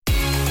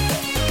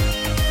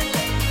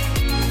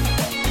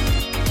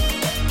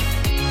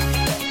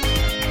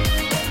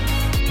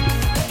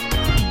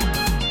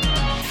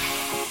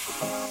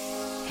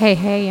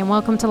Hey, and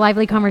welcome to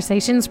Lively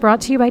Conversations,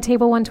 brought to you by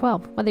Table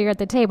 112. Whether you're at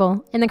the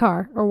table, in the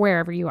car, or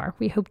wherever you are,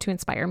 we hope to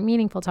inspire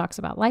meaningful talks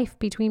about life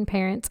between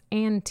parents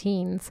and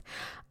teens.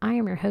 I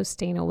am your host,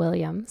 Dana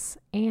Williams,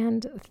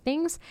 and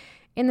things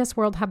in this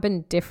world have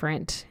been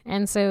different.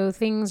 And so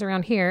things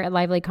around here at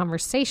Lively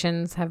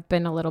Conversations have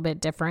been a little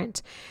bit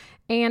different.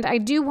 And I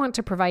do want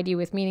to provide you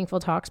with meaningful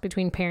talks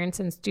between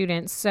parents and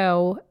students.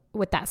 So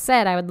with that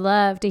said, I would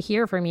love to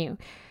hear from you.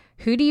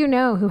 Who do you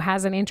know who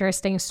has an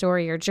interesting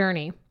story or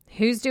journey?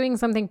 Who's doing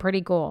something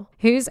pretty cool?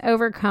 Who's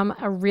overcome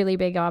a really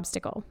big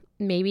obstacle?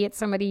 Maybe it's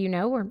somebody you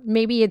know, or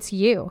maybe it's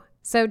you.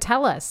 So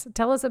tell us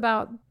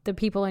about the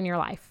people in your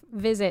life.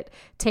 Visit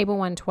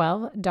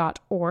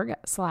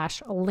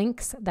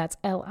table112.org/links, that's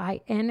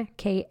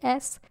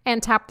LINKS,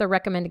 and tap the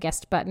recommend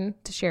guest button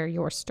to share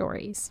your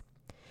stories.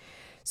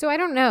 So I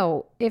don't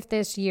know if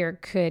this year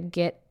could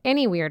get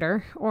any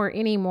weirder or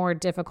any more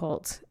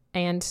difficult.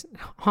 And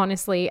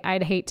honestly,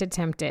 I'd hate to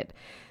tempt it.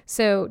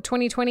 So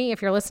 2020,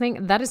 if you're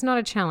listening, that is not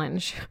a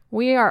challenge.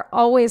 We are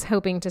always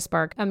hoping to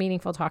spark a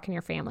meaningful talk in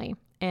your family.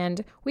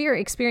 And we are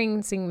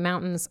experiencing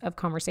mountains of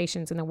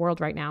conversations in the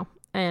world right now.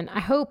 And I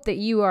hope that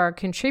you are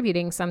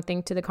contributing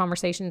something to the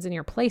conversations in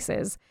your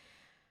places.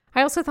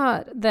 I also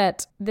thought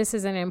that this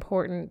is an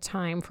important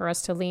time for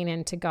us to lean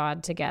into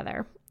God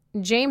together.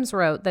 James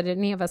wrote that if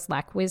any of us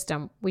lack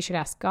wisdom, we should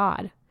ask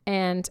God.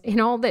 And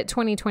in all that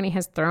 2020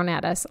 has thrown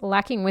at us,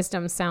 lacking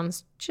wisdom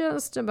sounds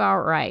just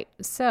about right.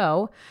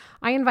 So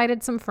I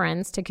invited some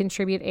friends to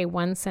contribute a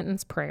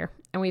one-sentence prayer,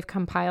 and we've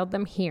compiled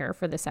them here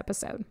for this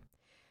episode.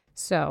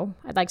 So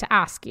I'd like to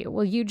ask you,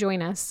 will you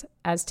join us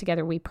as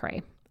together we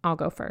pray? I'll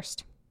go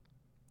first.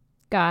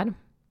 God,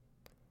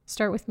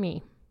 start with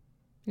me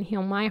and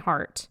heal my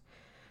heart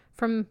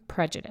from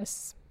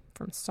prejudice,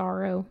 from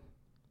sorrow,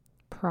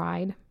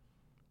 pride,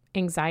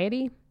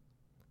 anxiety,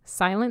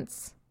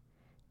 silence,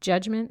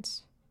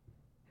 judgment,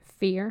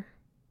 fear,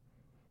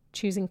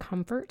 choosing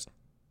comfort,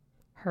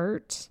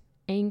 hurt,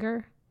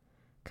 anger,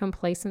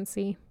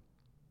 complacency.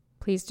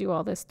 Please do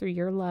all this through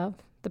your love,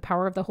 the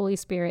power of the Holy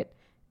Spirit,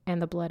 and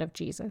the blood of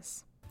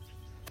Jesus.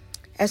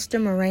 Esther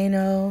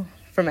Moreno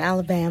from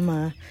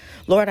Alabama.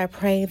 Lord, I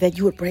pray that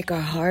you would break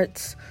our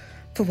hearts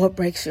for what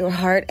breaks your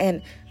heart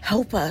and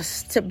help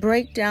us to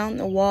break down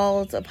the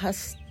walls of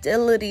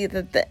hostility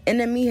that the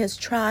enemy has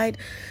tried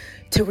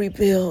to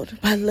rebuild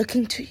by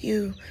looking to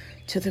you,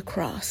 to the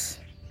cross.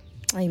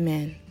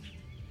 Amen.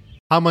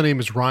 Hi, my name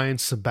is Ryan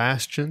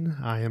Sebastian.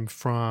 I am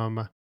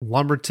from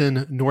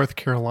Lumberton, North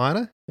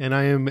Carolina, and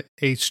I am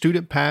a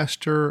student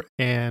pastor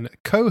and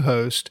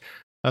co-host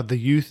of the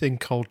Youth and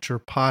Culture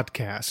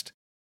podcast.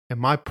 And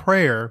my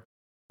prayer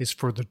is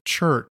for the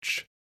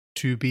church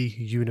to be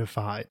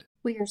unified.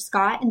 We are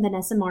Scott and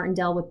Vanessa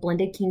Martindale with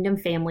Blended Kingdom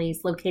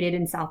Families located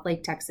in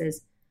Southlake,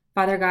 Texas.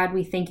 Father God,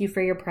 we thank you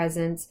for your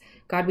presence.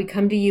 God, we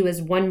come to you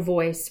as one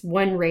voice,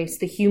 one race,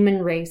 the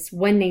human race,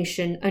 one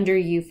nation under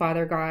you,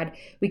 Father God.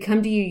 We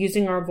come to you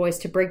using our voice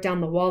to break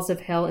down the walls of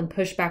hell and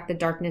push back the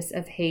darkness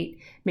of hate.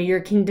 May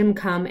your kingdom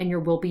come and your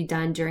will be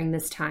done during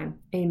this time.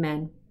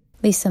 Amen.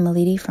 Lisa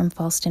Malidi from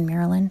Falston,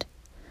 Maryland.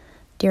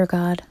 Dear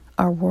God,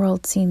 our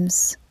world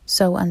seems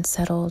so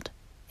unsettled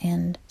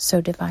and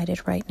so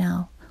divided right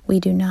now. We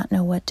do not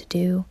know what to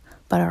do,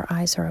 but our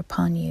eyes are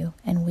upon you,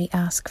 and we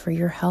ask for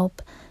your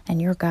help and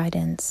your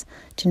guidance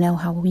to know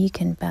how we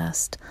can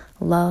best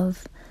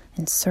love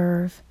and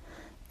serve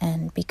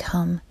and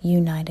become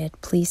united.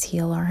 Please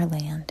heal our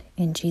land.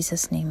 In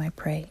Jesus' name I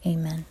pray.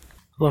 Amen.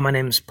 Hello, my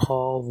name is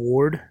Paul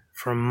Ward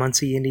from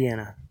Muncie,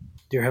 Indiana.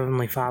 Dear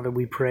Heavenly Father,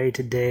 we pray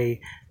today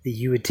that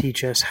you would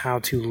teach us how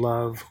to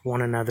love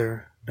one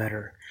another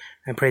better.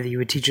 I pray that you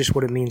would teach us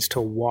what it means to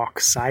walk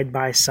side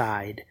by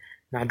side,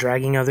 not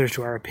dragging others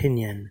to our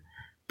opinion,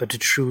 but to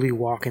truly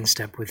walk in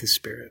step with the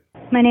Spirit.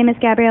 My name is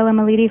Gabriella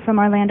Malidi from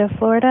Orlando,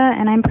 Florida,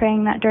 and I'm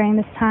praying that during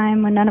this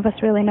time when none of us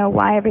really know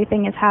why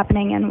everything is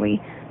happening and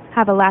we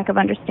have a lack of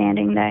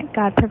understanding, that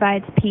God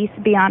provides peace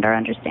beyond our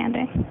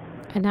understanding.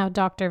 And now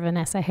Dr.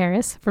 Vanessa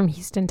Harris from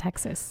Houston,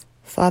 Texas.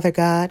 Father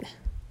God,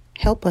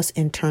 help us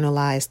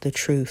internalize the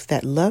truth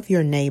that love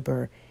your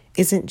neighbor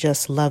isn't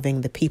just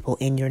loving the people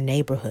in your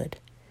neighborhood.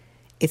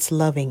 It's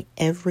loving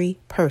every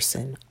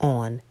person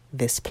on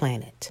this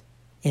planet.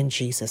 In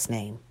Jesus'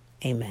 name.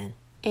 Amen.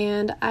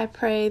 And I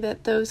pray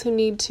that those who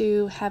need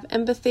to have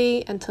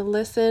empathy and to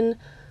listen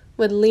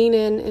would lean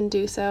in and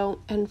do so.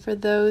 And for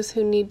those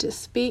who need to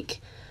speak,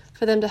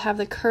 for them to have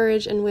the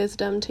courage and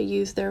wisdom to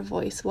use their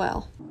voice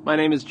well. My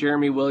name is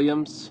Jeremy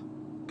Williams.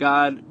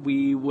 God,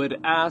 we would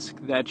ask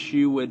that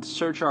you would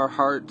search our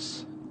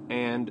hearts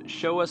and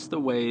show us the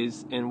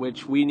ways in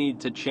which we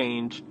need to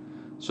change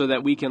so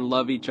that we can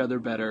love each other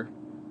better,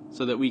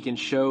 so that we can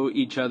show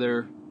each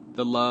other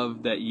the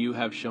love that you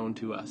have shown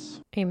to us.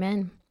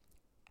 Amen.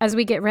 As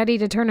we get ready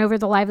to turn over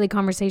the lively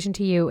conversation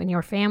to you and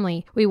your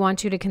family, we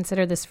want you to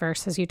consider this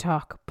verse as you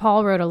talk.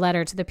 Paul wrote a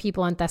letter to the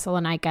people in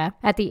Thessalonica.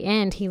 At the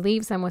end, he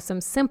leaves them with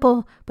some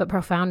simple but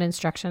profound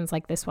instructions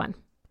like this one.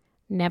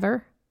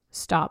 Never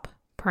stop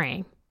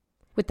praying.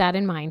 With that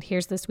in mind,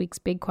 here's this week's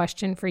big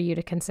question for you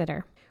to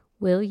consider.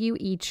 will you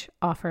each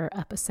offer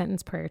up a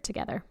sentence prayer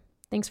together?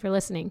 Thanks for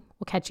listening.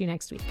 We'll catch you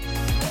next week.